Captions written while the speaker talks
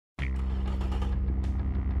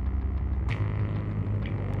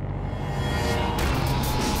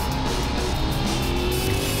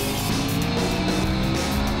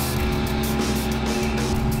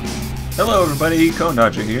Hello everybody,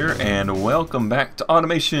 Dodger here, and welcome back to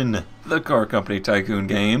Automation, the car company tycoon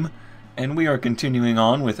game. And we are continuing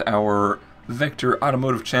on with our Vector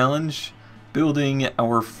Automotive Challenge, building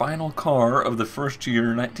our final car of the first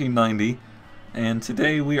year, 1990. And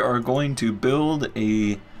today we are going to build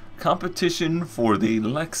a competition for the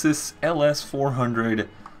Lexus LS400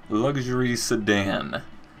 luxury sedan.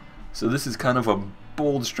 So this is kind of a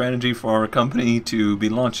bold strategy for our company to be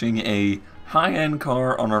launching a high-end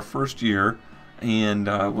car on our first year, and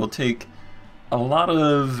we'll take a lot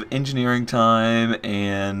of engineering time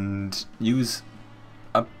and use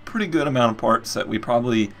a pretty good amount of parts that we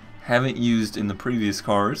probably haven't used in the previous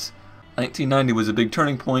cars. 1990 was a big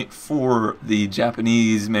turning point for the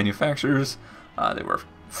Japanese manufacturers. They were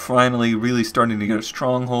finally really starting to get a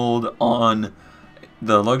stronghold on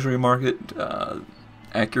the luxury market.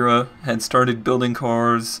 Acura had started building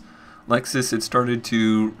cars. Lexus had started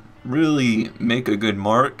to really make a good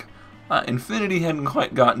mark. Infiniti hadn't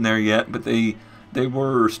quite gotten there yet, but they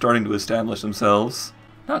were starting to establish themselves.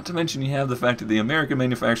 Not to mention you have the fact that the American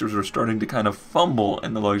manufacturers were starting to kind of fumble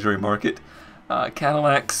in the luxury market.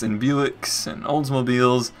 Cadillacs and Buicks and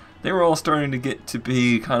Oldsmobiles, they were all starting to get to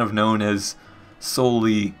be kind of known as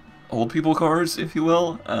solely old people cars, if you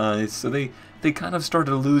will. So they kind of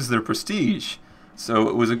started to lose their prestige. So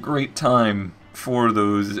it was a great time for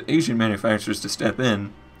those Asian manufacturers to step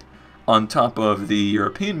in, on top of the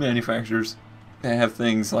European manufacturers. They have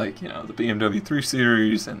things like, you know, the BMW 3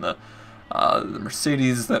 Series and the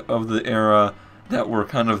Mercedes of the era that were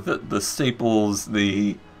kind of the staples,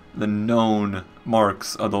 the known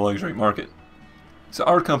marks of the luxury market. So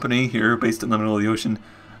our company here, based in the middle of the ocean,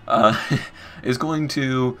 is going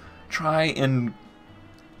to try and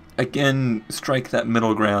again strike that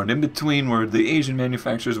middle ground in between where the Asian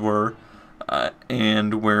manufacturers were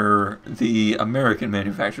and where the American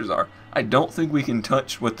manufacturers are. I don't think we can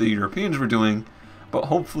touch what the Europeans were doing, but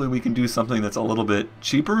hopefully we can do something that's a little bit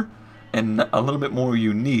cheaper and a little bit more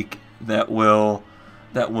unique that will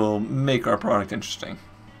make our product interesting.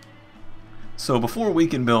 So before we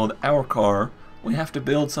can build our car, we have to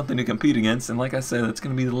build something to compete against, and like I said, it's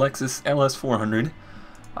going to be the Lexus LS400,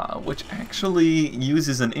 which actually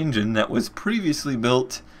uses an engine that was previously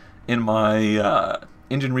built in my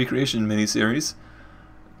engine recreation miniseries,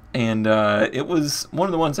 and it was one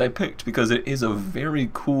of the ones I picked because it is a very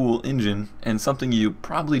cool engine and something you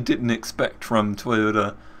probably didn't expect from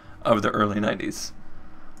Toyota of the early 90s.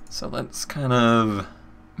 So let's kind of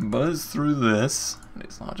buzz through this.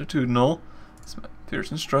 It's longitudinal. It's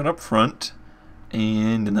Pearson strut up front,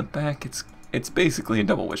 and in the back it's basically a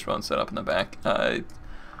double wishbone setup in the back.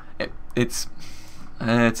 It's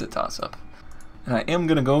a toss-up. And I am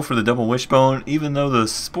going to go for the double wishbone, even though the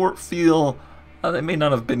sport feel, they may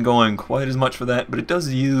not have been going quite as much for that, but it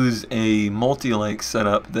does use a multi-link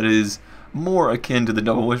setup that is more akin to the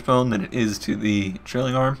double wishbone than it is to the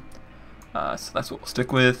trailing arm. So that's what we'll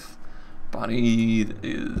stick with. Body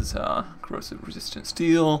is corrosive resistant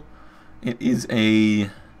steel. It is a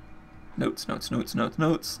notes,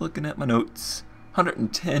 looking at my notes,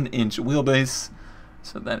 110-inch wheelbase.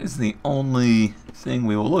 So that is the only thing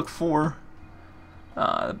we will look for.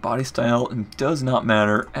 Body style does not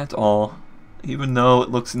matter at all, even though it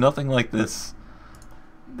looks nothing like this.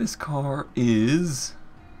 This car is,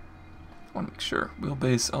 I want to make sure,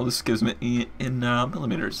 wheelbase, oh, this gives me in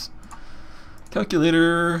millimeters.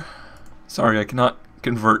 Calculator, sorry, I cannot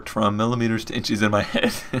convert from millimeters to inches in my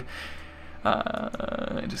head.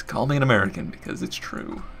 Just call me an American because it's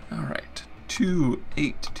true. Alright,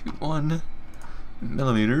 2821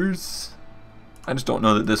 millimeters. I just don't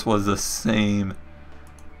know that this was the same.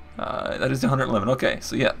 That is 111. Okay,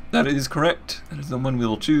 so yeah, that is correct. That is the one we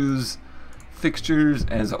will choose. Fixtures,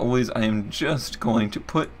 as always, I am just going to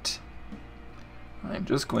put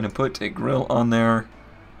a grill on there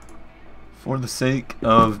for the sake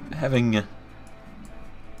of having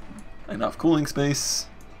enough cooling space,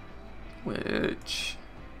 which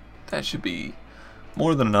that should be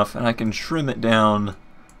more than enough, and I can trim it down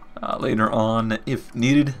later on if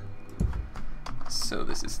needed. So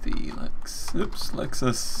this is the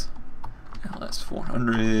Lexus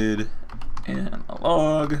LS400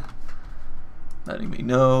 analog, letting me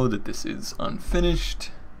know that this is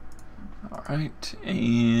unfinished. Alright,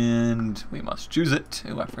 and we must choose it.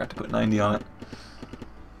 Oh, I forgot to put 90 on it.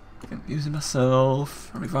 Confusing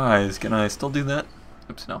myself. Revise, can I still do that?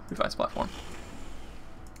 Oops, no, revise platform.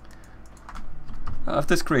 If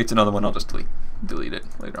this creates another one, I'll just delete it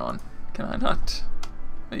later on. Can I not?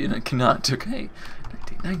 I cannot. Okay.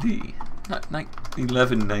 1990, not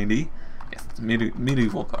 1190. Yes, it's a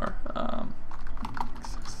medieval car.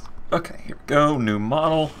 Okay, here we go. New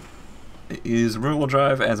model. is rear-wheel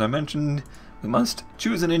drive, as I mentioned. We must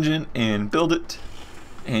choose an engine and build it.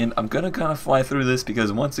 And I'm going to kind of fly through this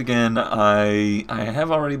because, once again, I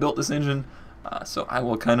have already built this engine. So I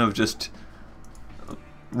will kind of just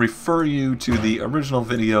refer you to the original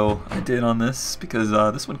video I did on this, because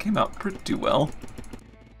this one came out pretty well.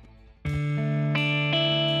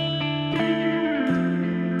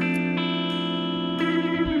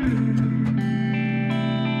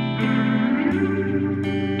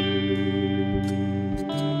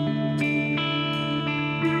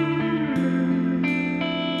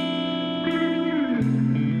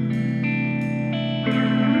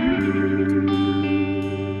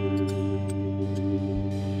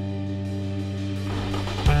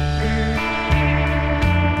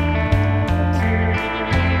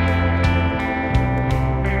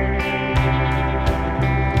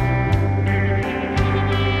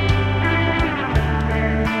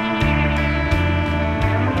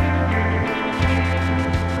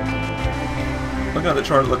 Looking at the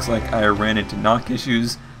chart, it looks like I ran into knock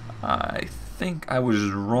issues. I think I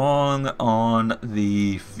was wrong on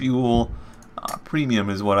the fuel. Premium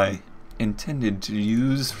is what I intended to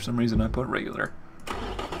use. For some reason I put regular.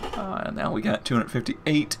 Now we got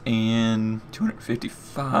 258 and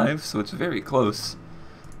 255, so it's very close.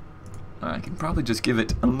 I can probably just give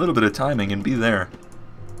it a little bit of timing and be there.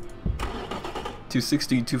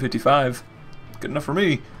 260, 255, good enough for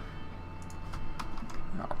me.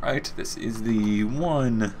 Alright, this is the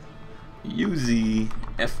one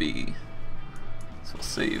UZFE. So we'll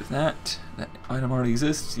save that. That item already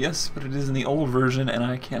exists, yes, but it is in the old version and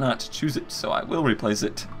I cannot choose it, so I will replace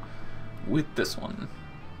it with this one.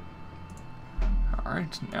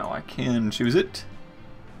 Alright, now I can choose it.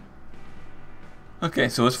 Okay,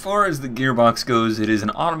 so as far as the gearbox goes, it is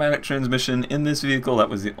an automatic transmission in this vehicle.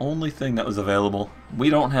 That was the only thing that was available.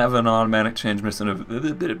 We don't have an automatic transmission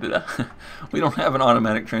we don't have an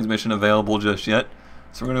automatic transmission available just yet.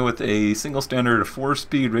 So we're going to go with a single standard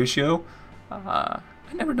 4-speed ratio. I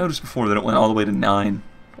never noticed before that it went all the way to 9.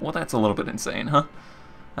 Well, that's a little bit insane, huh?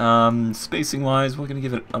 Spacing wise, we're going to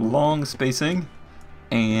give it a long spacing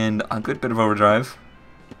and a good bit of overdrive.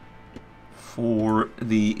 For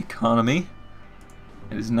the economy,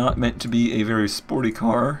 it is not meant to be a very sporty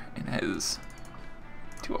car. It has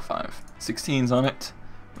 205 16s on it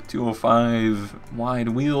with 205 wide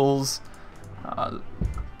wheels.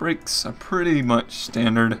 Brakes are pretty much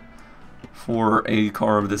standard for a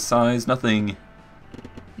car of this size. Nothing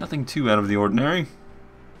too out of the ordinary.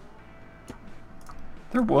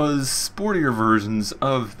 There was sportier versions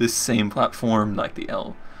of this same platform, like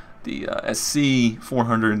the SC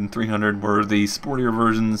 400 and 300 were the sportier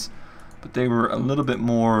versions, but they were a little bit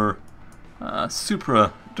more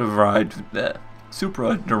Supra-derived than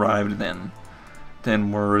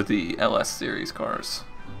were the LS series cars.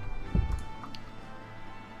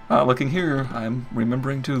 Looking here, I'm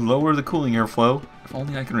remembering to lower the cooling airflow. If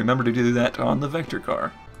only I can remember to do that on the Vector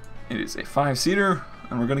car. It is a 5-seater,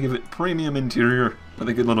 and we're going to give it premium interior with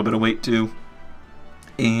a good little bit of weight too.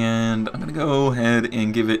 And I'm going to go ahead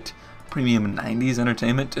and give it premium 90s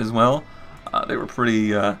entertainment as well. They were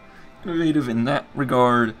pretty innovative in that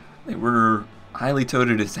regard. They were highly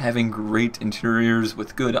touted as having great interiors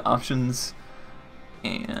with good options,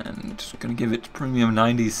 and gonna give it premium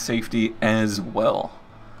 90s safety as well.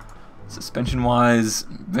 Suspension wise,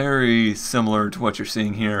 very similar to what you're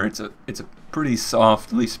seeing here. It's a pretty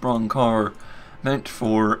softly sprung car, meant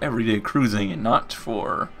for everyday cruising and not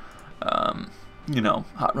for you know,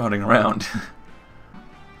 hot rodding around.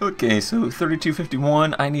 Okay, so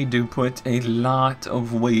 3251, I need to put a lot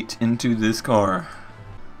of weight into this car.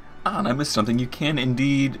 And I missed something. You can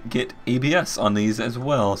indeed get ABS on these as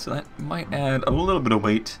well, so that might add a little bit of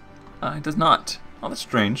weight. It does not. Oh, that's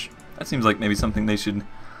strange. That seems like maybe something they should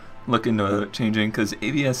look into changing, because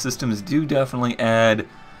ABS systems do definitely add,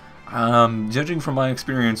 judging from my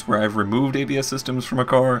experience where I've removed ABS systems from a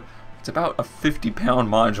car, it's about a 50-pound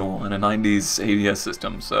module in a 90s ABS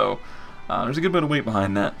system, so there's a good bit of weight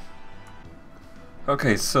behind that.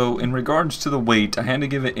 Okay, so in regards to the weight, I had to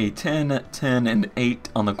give it a 10, 10, and 8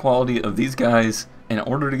 on the quality of these guys in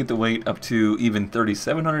order to get the weight up to even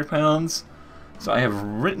 3,700 pounds. So I have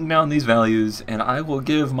written down these values, and I will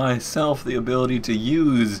give myself the ability to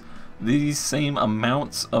use these same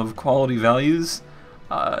amounts of quality values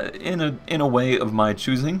in a way of my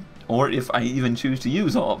choosing, or if I even choose to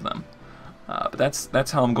use all of them. But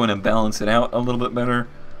that's how I'm going to balance it out a little bit better,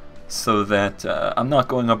 so that I'm not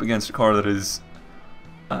going up against a car that is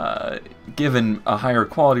given a higher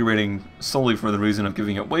quality rating solely for the reason of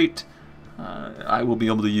giving it weight. I will be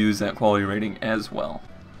able to use that quality rating as well.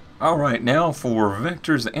 Alright, now for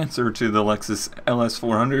Vector's answer to the Lexus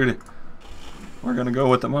LS400. We're going to go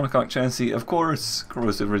with the monocoque chassis, of course,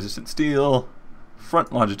 corrosive resistant steel,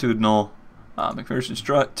 front longitudinal, McPherson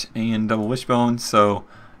strut, and double wishbone, so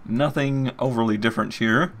nothing overly different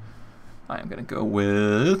here. I'm going to go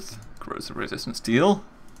with corrosive resistant steel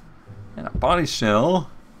and a body shell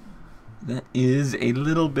that is a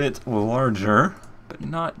little bit larger, but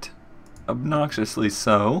not obnoxiously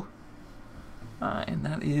so. And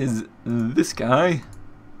that is this guy.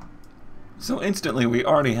 So instantly we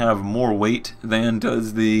already have more weight than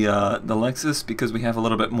does the Lexus, because we have a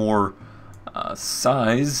little bit more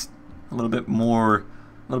size, a little bit more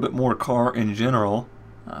car in general.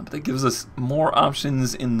 But that gives us more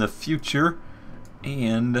options in the future,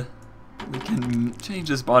 and we can change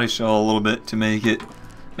this body shell a little bit to make it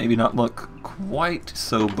maybe not look quite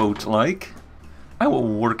so boat-like. I will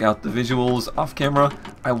work out the visuals off camera.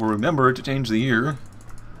 I will remember to change the year.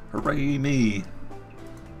 Hooray me!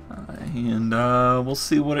 And we'll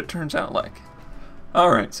see what it turns out like.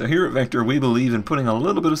 Alright, so here at Vector we believe in putting a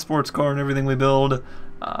little bit of sports car in everything we build,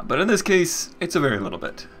 but in this case it's a very little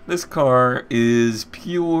bit. This car is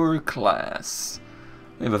pure class.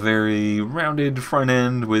 We have a very rounded front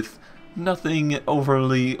end with nothing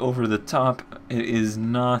overly over the top. It is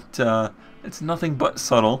not, it's nothing but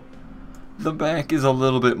subtle. The back is a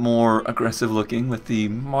little bit more aggressive looking with the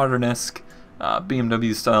modern-esque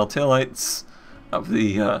BMW style taillights of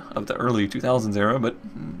the early 2000s era, but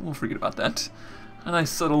we'll forget about that. A nice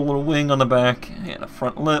subtle little wing on the back and a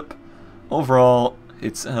front lip. Overall,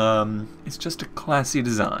 it's just a classy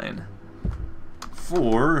design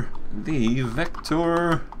for the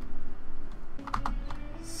Vector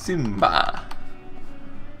Simba.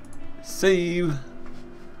 Save,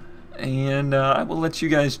 and I will let you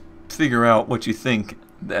guys figure out what you think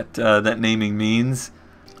that that naming means.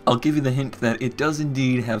 I'll give you the hint that it does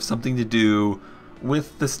indeed have something to do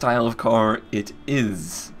with the style of car it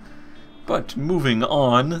is. But moving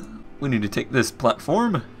on, we need to take this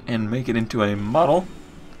platform and make it into a model.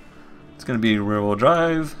 It's going to be rear-wheel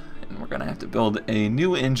drive, and we're going to have to build a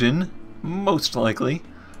new engine, most likely.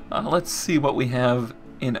 Let's see what we have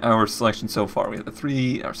in our selection so far. We have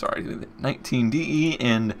the 19 DE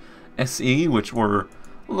and SE, which were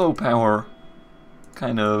low power,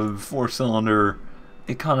 kind of 4-cylinder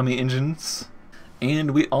economy engines.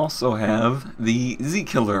 And we also have the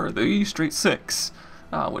Z-Killer, the straight 6,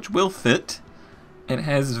 which will fit. It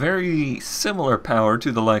has very similar power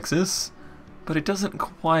to the Lexus, but it doesn't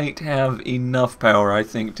quite have enough power, I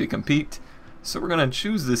think, to compete. So we're going to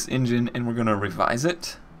choose this engine and we're going to revise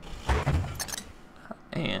it.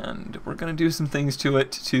 And we're going to do some things to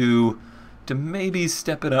it to maybe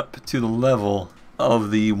step it up to the level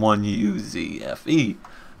of the 1UZFE.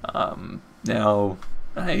 Now,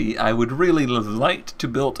 I would really like to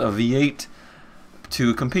build a V8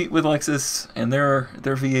 to compete with Lexus and their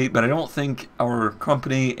V8, but I don't think our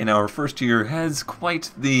company in our first year has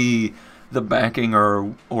quite the backing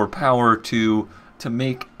or power to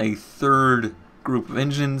make a third group of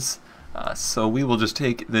engines. So we will just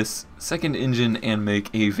take this second engine and make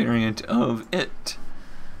a variant of it.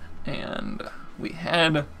 And we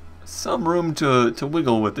had some room to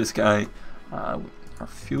wiggle with this guy. Our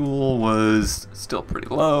fuel was still pretty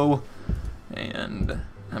low, and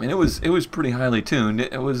I mean it was pretty highly tuned.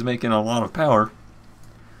 It was making a lot of power,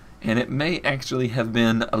 and it may actually have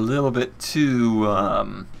been a little bit too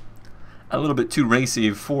racy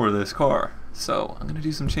for this car. So I'm going to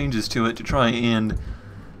do some changes to it to try and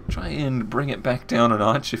bring it back down a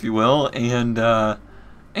notch, if you will, and try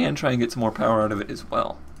and get some more power out of it as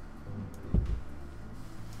well.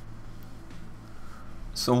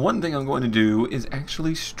 So one thing I'm going to do is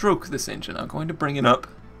actually stroke this engine. I'm going to bring it up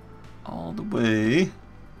all the way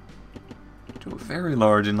to a very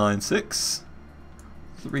large inline 6,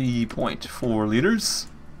 3.4 liters,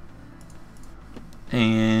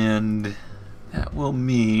 and that will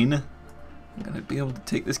mean I'm going to be able to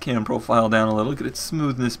take this cam profile down a little, get its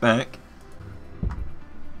smoothness back.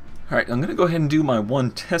 Alright, I'm going to go ahead and do my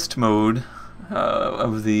one test mode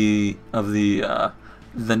of the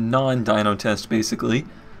non-dyno test, basically,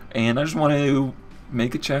 and I just want to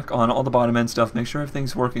make a check on all the bottom end stuff, make sure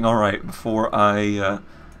everything's working alright before I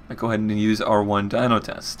go ahead and use our one dyno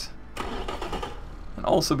test, and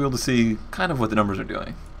also be able to see kind of what the numbers are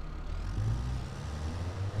doing.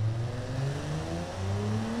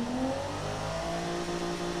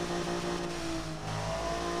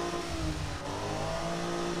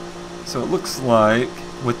 So it looks like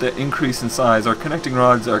with the increase in size, our connecting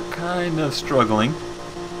rods are kind of struggling.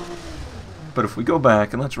 But if we go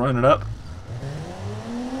back and let's run it up,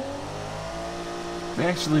 we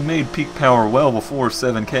actually made peak power well before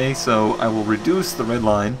 7K, so I will reduce the red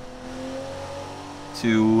line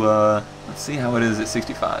to, Let's see how it is at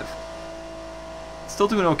 65. Still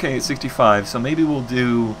doing okay at 65, so maybe we'll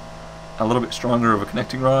do a little bit stronger of a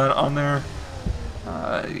connecting rod on there.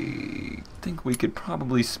 I think we could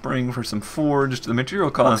probably spring for some forged. The material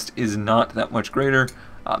cost is not that much greater.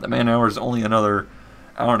 The man hour is only another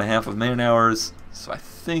hour and a half of man hours, so I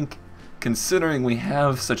think, considering we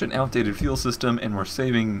have such an outdated fuel system and we're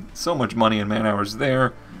saving so much money in man hours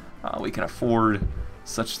there, we can afford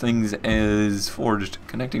such things as forged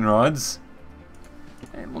connecting rods.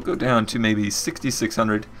 And we'll go down to maybe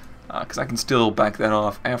 6,600, because I can still back that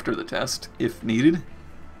off after the test if needed.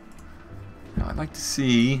 Now I'd like to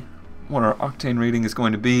see what our octane rating is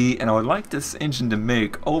going to be, and I would like this engine to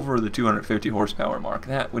make over the 250 horsepower mark.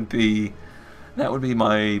 That would be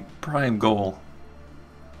my prime goal.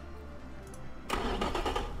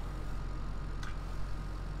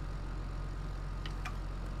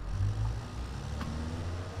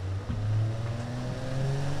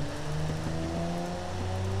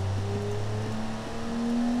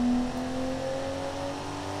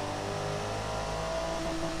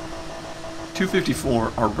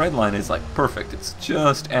 .254, our red line is like perfect. It's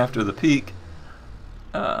just after the peak.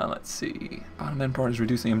 Let's see. Bottom end part is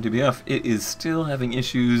reducing MTBF. It is still having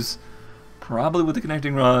issues, probably with the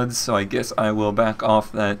connecting rods. So I guess I will back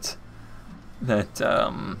off that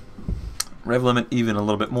rev limit even a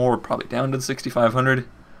little bit more, probably down to the 6,500.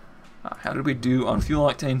 How did we do on fuel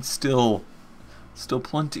octane? Still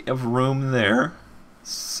plenty of room there.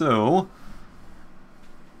 So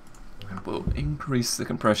we'll increase the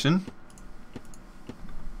compression.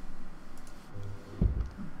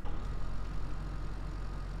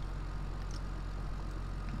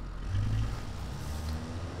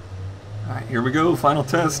 Alright, here we go, final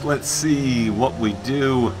test. Let's see what we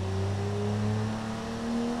do.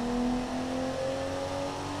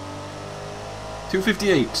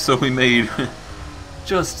 .258, so we made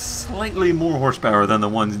just slightly more horsepower than the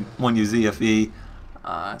 1U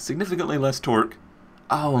ZFE. Significantly less torque.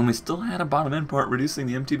 Oh, and we still had a bottom end part reducing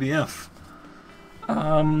the MTBF.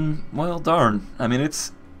 Well, darn. I mean,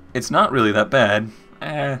 it's not really that bad.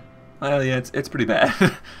 Well, yeah, it's pretty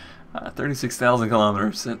bad. 36,000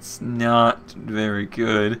 kilometers, that's not very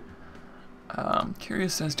good.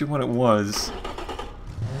 Curious as to what it was.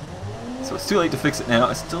 So it's too late to fix it now.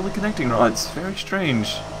 It's still the connecting rods. Very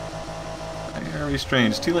strange. Very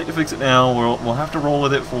strange. Too late to fix it now. We'll have to roll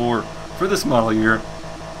with it for this model year.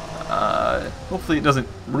 Hopefully it doesn't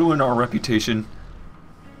ruin our reputation.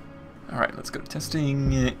 Alright, let's go to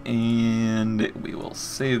testing, and we will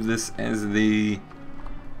save this as the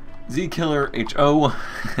Z-Killer HO.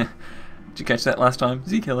 Did you catch that last time?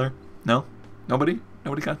 Z-Killer? No? Nobody?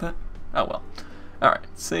 Nobody got that? Oh well. Alright,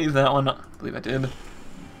 save that one. I believe I did.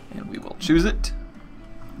 And we will choose it.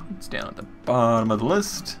 It's down at the bottom of the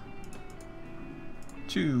list.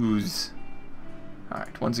 Choose.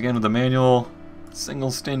 Alright, once again with the manual,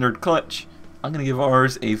 single standard clutch. I'm going to give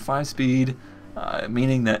ours a 5-speed,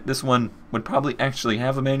 meaning that this one would probably actually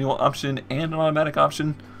have a manual option and an automatic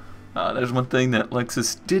option. There's one thing that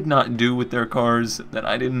Lexus did not do with their cars that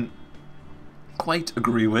I didn't quite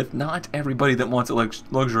agree with. Not everybody that wants a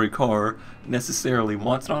luxury car necessarily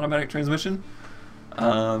wants an automatic transmission,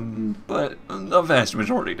 but a vast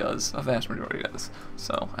majority does. A vast majority does.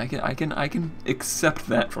 So I can accept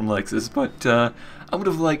that from Lexus, but I would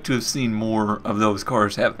have liked to have seen more of those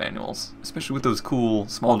cars have manuals, especially with those cool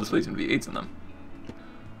small displacement V8s in them.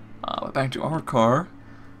 But back to our car,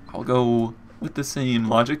 I'll go with the same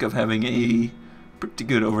logic of having a pretty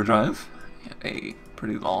good overdrive and a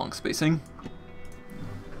pretty long spacing.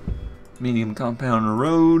 Medium compound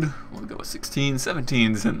road, we'll go with 16.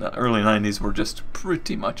 17s in the early 90s were just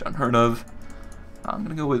pretty much unheard of. I'm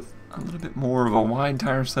going to go with a little bit more of a wide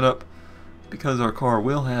tire setup because our car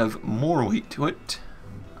will have more weight to it.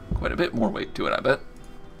 Quite a bit more weight to it, I bet.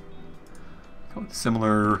 Go with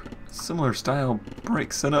similar style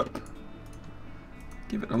brake setup.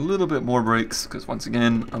 Give it a little bit more brakes, because once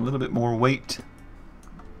again, a little bit more weight.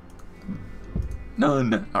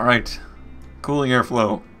 None. Alright. Cooling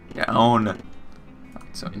airflow. Down.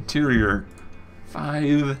 So interior.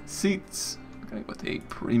 5 seats. Okay, with a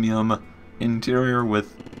premium interior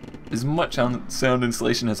with as much sound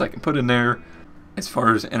insulation as I can put in there. As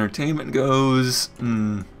far as entertainment goes,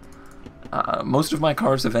 most of my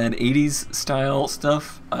cars have had 80s style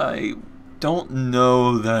stuff. I don't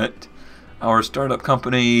know that our startup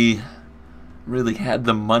company really had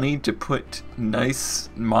the money to put nice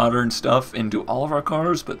modern stuff into all of our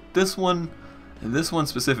cars, but this one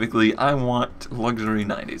specifically, I want luxury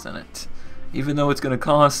 90s in it. Even though it's going to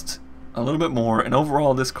cost a little bit more, and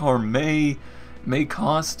overall this car may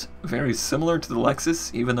cost very similar to the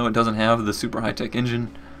Lexus, even though it doesn't have the super high-tech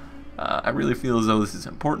engine. I really feel as though this is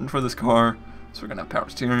important for this car. So we're going to have power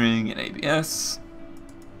steering and ABS.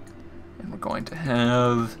 And we're going to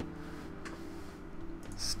have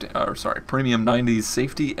premium 90s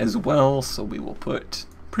safety as well. So we will put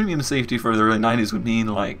premium safety for the early 90s would mean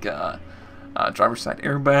like driver's side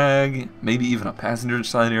airbag, maybe even a passenger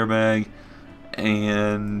side airbag,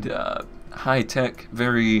 and high-tech,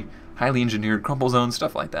 very highly engineered crumple zone,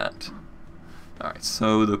 stuff like that. Alright,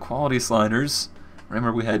 so the quality sliders.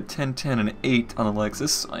 Remember we had 10, 10, and 8 on the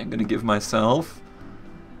Lexus. I'm going to give myself...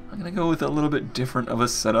 I'm going to go with a little bit different of a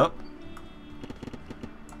setup.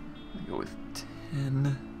 I'm going to go with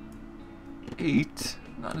 10, 8.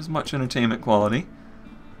 Not as much entertainment quality.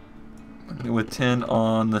 I'm going to go with 10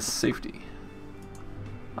 on the safety.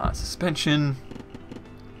 Suspension.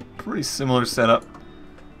 Pretty similar setup.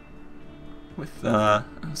 With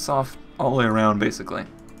soft all the way around, basically.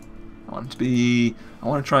 I want to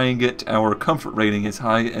try and get our comfort rating as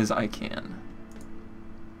high as I can.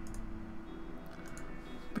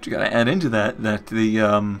 But you got to add into that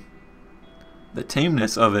the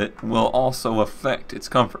tameness of it will also affect its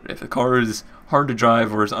comfort. If the car is hard to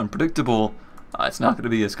drive or is unpredictable, it's not going to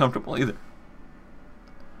be as comfortable either.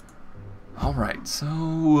 Alright,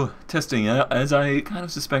 so testing. As I kind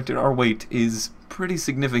of suspected, our weight is pretty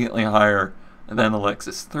significantly higher than the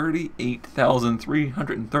Lexus.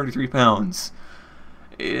 38,333 pounds.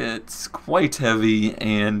 It's quite heavy,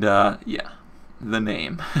 and yeah, the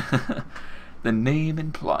name. The name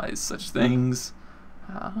implies such things.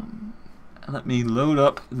 Let me load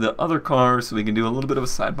up the other car so we can do a little bit of a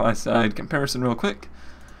side-by-side comparison real quick,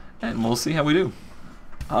 and we'll see how we do.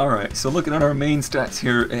 Alright, so looking at our main stats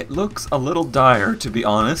here, it looks a little dire, to be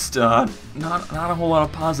honest. Not a whole lot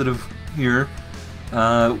of positive here.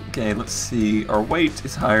 Okay, let's see. Our weight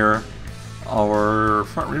is higher. Our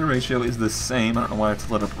front-rear ratio is the same. I don't know why it's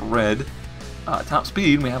lit up red. Top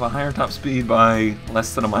speed, we have a higher top speed by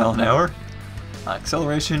less than a mile an hour.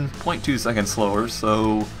 Acceleration, 0.2 seconds slower,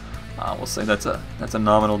 so we'll say that's a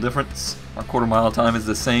nominal difference. Our quarter-mile time is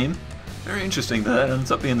the same. Very interesting that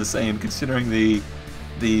ends up being the same, considering the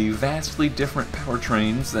vastly different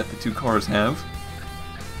powertrains that the two cars have.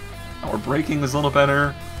 Our braking was a little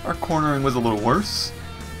better. Our cornering was a little worse.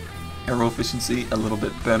 Aero efficiency a little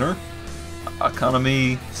bit better.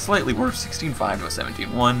 Economy slightly worse, 16.5 to a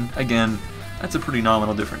 17.1. Again, that's a pretty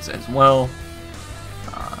nominal difference as well.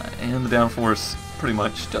 And the downforce pretty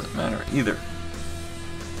much doesn't matter either.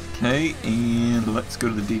 Okay, and let's go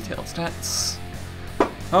to the detailed stats.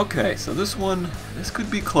 Okay, so this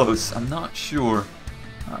could be close. I'm not sure.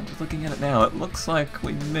 Just looking at it now, it looks like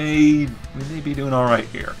we may be doing all right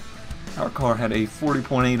here. Our car had a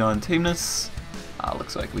 40.8 on tameness.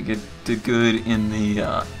 Looks like we did good in the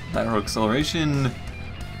lateral acceleration,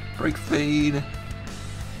 brake fade,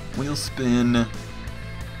 wheel spin,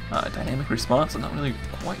 dynamic response. I'm not really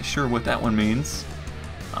quite sure what that one means,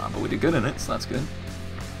 but we did good in it, so that's good.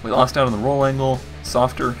 We lost out on the roll angle,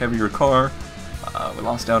 softer, heavier car. We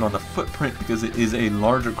lost out on the footprint because it is a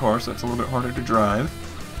larger car, so it's a little bit harder to drive.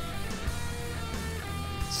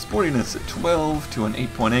 Sportiness at 12 to an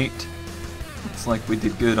 8.8. Looks like we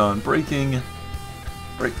did good on braking.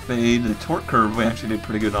 Brake fade, the torque curve we actually did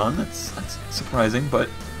pretty good on. That's surprising, but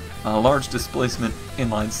large displacement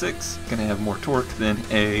inline 6 gonna have more torque than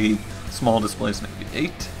a small displacement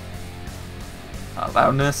V8.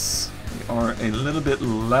 Loudness, we are a little bit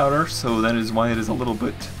louder, so that is why it is a little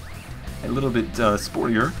bit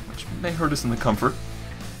sportier, which may hurt us in the comfort.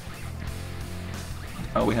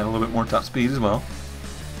 We had a little bit more top speed as well.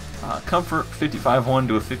 Comfort, 55.1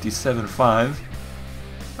 to a 57.5.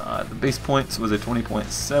 The base points was a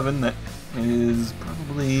 20.7. That is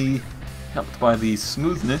probably helped by the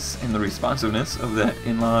smoothness and the responsiveness of that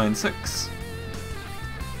inline 6.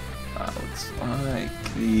 Looks like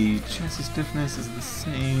the chassis stiffness is the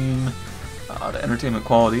same. The entertainment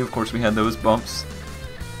quality, of course, we had those bumps.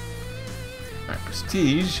 Alright,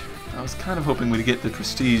 prestige. I was kind of hoping we'd get the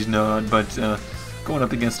prestige nod, but going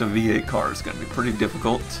up against a V8 car is going to be pretty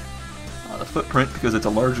difficult. The footprint, because it's a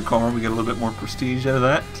larger car, we get a little bit more prestige out of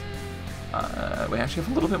that. We actually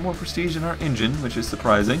have a little bit more prestige in our engine, which is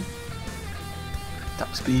surprising.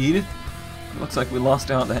 Top speed. It looks like we lost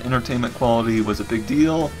out. That entertainment quality was a big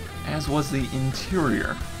deal, as was the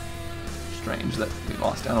interior. Strange that we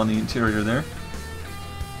lost out on the interior there.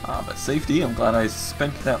 But safety, I'm glad I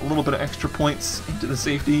spent that little bit of extra points into the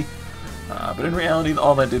safety. But in reality,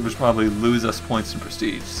 all that did was probably lose us points in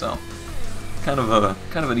prestige, so kind of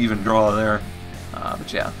an even draw there.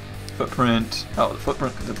 But yeah, footprint. The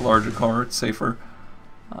footprint, because it's a larger car, it's safer,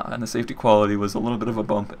 and the safety quality was a little bit of a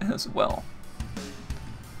bump as well.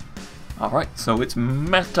 All right, so it's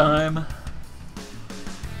math time.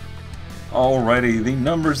 Alrighty, the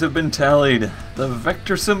numbers have been tallied. The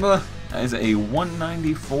Vector Simba has a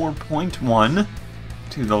 194.1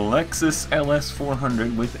 to the Lexus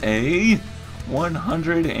LS400 with a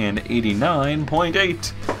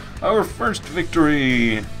 189.8. Our first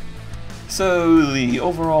victory! So the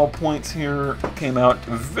overall points here came out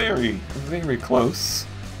very, very close.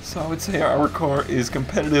 So I would say our car is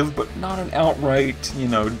competitive, but not an outright,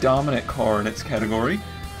 dominant car in its category.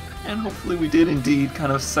 And hopefully we did indeed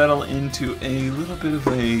kind of settle into a little bit of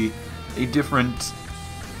a different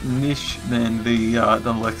niche than the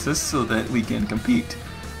Lexus so that we can compete.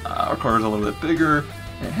 Our car is a little bit bigger.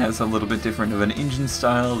 It has a little bit different of an engine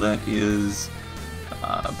style that is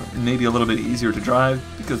maybe a little bit easier to drive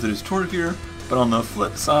because it is torquier. But on the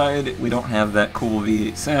flip side, we don't have that cool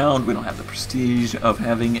V8 sound. We don't have the prestige of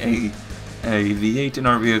having a V8 in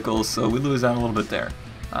our vehicle, so we lose out a little bit there.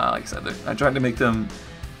 Like I said, I tried to make them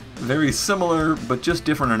very similar, but just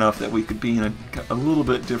different enough that we could be in a little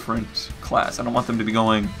bit different class. I don't want them to be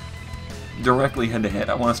going directly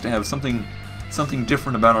head-to-head. I want us to have something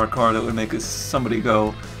different about our car that would make somebody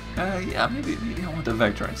go, yeah, maybe I want the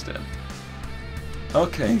Vector instead.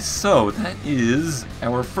 Okay, so that is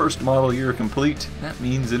our first model year complete. That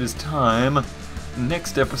means it is time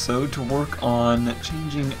next episode to work on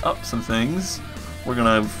changing up some things. We're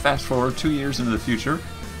gonna fast forward 2 years into the future.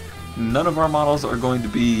 None of our models are going to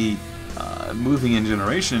be moving in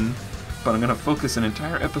generation, but I'm going to focus an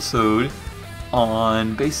entire episode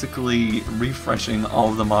on basically refreshing all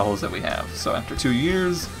of the models that we have. So after 2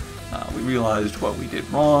 years, we realized what we did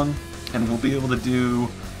wrong, and we'll be able to do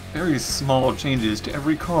very small changes to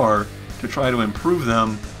every car to try to improve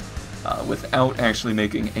them without actually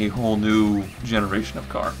making a whole new generation of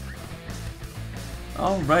car.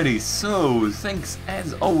 Alrighty, so thanks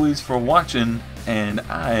as always for watching, and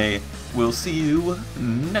I will see you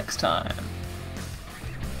next time.